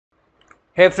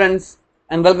Hey friends,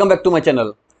 and welcome back to my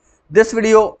channel. This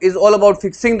video is all about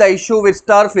fixing the issue with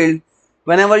Starfield.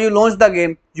 Whenever you launch the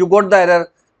game, you got the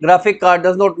error graphic card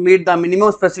does not meet the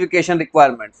minimum specification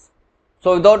requirements.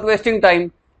 So without wasting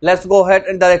time, let's go ahead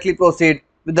and directly proceed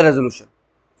with the resolution.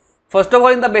 First of all,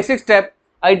 in the basic step,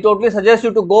 I totally suggest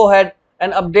you to go ahead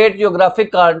and update your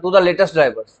graphic card to the latest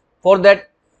drivers. For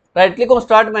that, right click on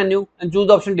Start menu and choose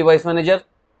the option Device Manager.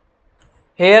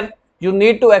 Here, you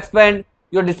need to expand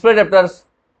your display adapters.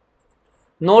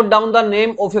 Note down the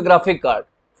name of your graphic card.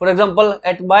 For example,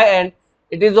 at my end,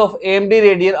 it is of AMD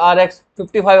Radeon RX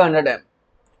 5500M.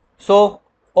 So,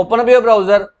 open up your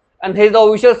browser and here is the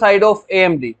official site of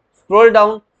AMD. Scroll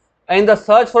down and in the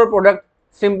search for product,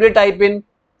 simply type in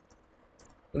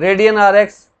Radeon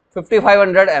RX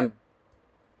 5500M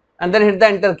and then hit the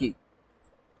enter key.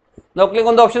 Now click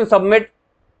on the option Submit.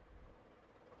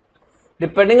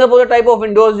 Depending upon the type of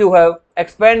Windows you have,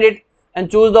 expand it and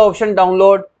choose the option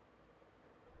Download.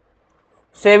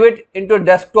 Save it into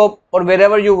desktop or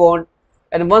wherever you want,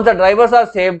 and once the drivers are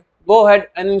saved, go ahead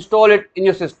and install it in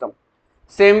your system.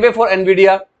 Same way for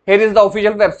NVIDIA, here is the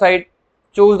official website.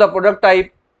 Choose the product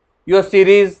type, your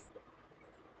series,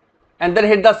 and then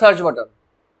hit the search button.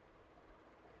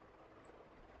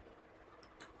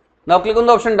 Now click on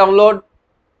the option Download.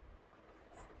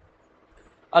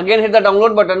 Again hit the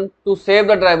download button to save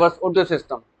the drivers onto your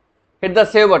system. Hit the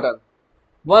save button.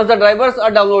 Once the drivers are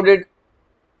downloaded,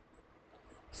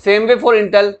 same way for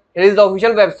Intel, here is the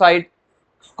official website.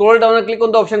 Scroll down and click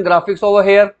on the option Graphics over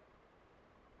here.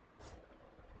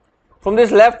 From this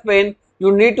left pane,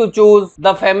 you need to choose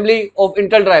the family of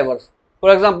Intel drivers.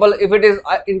 For example, if it is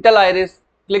Intel Iris,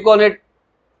 click on it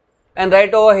and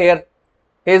right over here,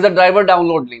 here is the driver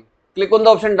download link. Click on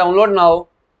the option Download Now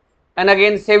and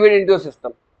again save it into your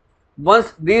system.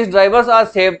 Once these drivers are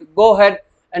saved, go ahead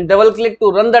and double click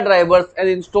to run the drivers and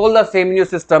install the same in your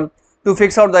system to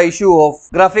fix out the issue of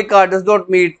graphic card does not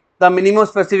meet the minimum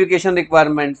specification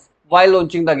requirements while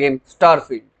launching the game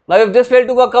Starfield. Now if this failed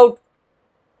to work out,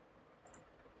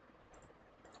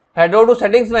 head over to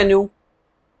Settings menu,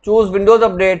 choose Windows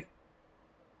Update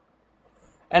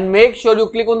and make sure you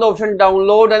click on the option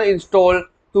Download and Install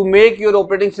to make your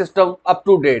operating system up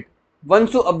to date.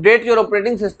 Once you update your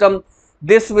operating system,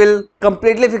 this will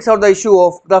completely fix out the issue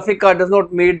of graphic card does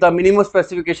not meet the minimum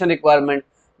specification requirement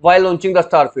while launching the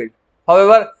Starfield.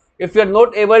 However, if you are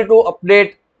not able to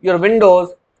update your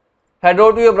Windows, head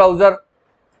over to your browser.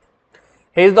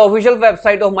 Here is the official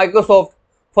website of Microsoft.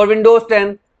 For Windows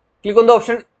 10, click on the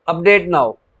option Update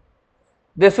Now.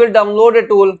 This will download a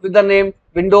tool with the name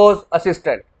Windows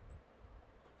Assistant.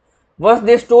 Once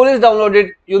this tool is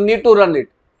downloaded, you need to run it.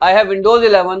 I have Windows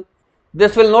 11.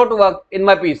 This will not work in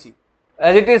my PC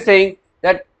as it is saying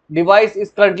that device is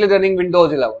currently running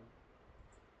Windows 11.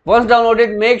 Once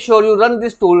downloaded, make sure you run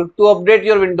this tool to update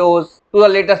your Windows to the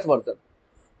latest version.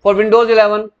 For Windows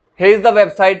 11, here is the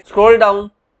website. Scroll down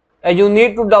and you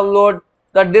need to download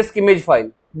the disk image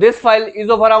file. This file is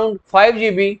of around 5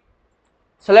 GB.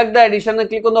 Select the edition and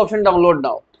click on the option Download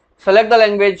Now. Select the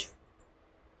language.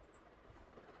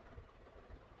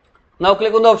 Now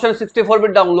click on the option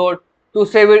 64-bit download to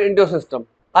save it into your system.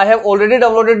 I have already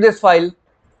downloaded this file.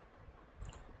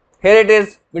 Here it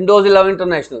is, Windows 11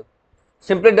 International.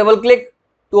 Simply double click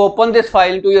to open this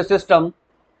file to your system.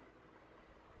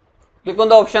 Click on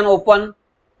the option Open.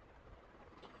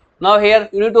 Now here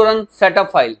you need to run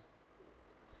Setup file.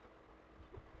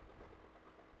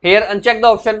 Here uncheck the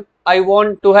option I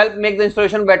want to help make the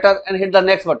installation better and hit the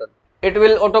next button. It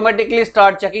will automatically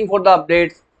start checking for the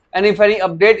updates, and if any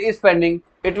update is pending,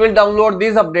 it will download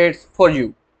these updates for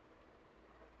you.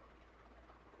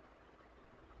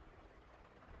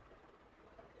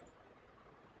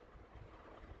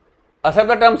 Accept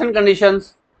the terms and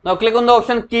conditions. Now click on the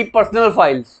option Keep Personal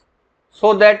Files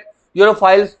so that your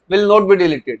files will not be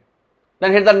deleted.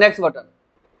 Then hit the next button.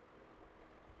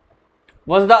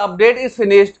 Once the update is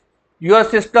finished, your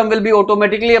system will be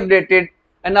automatically updated,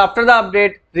 and after the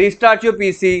update, restart your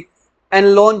PC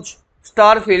and launch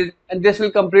Starfield, and this will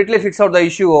completely fix out the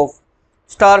issue of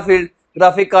Starfield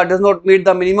graphic card does not meet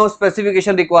the minimum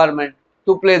specification requirement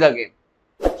to play the game.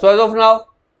 So as of now,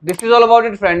 this is all about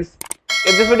it, friends.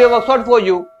 If this video works out for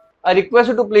you, I request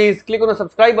you to please click on the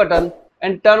subscribe button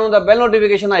and turn on the bell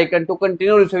notification icon to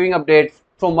continue receiving updates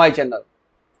from my channel.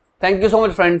 Thank you so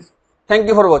much, friends. Thank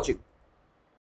you for watching.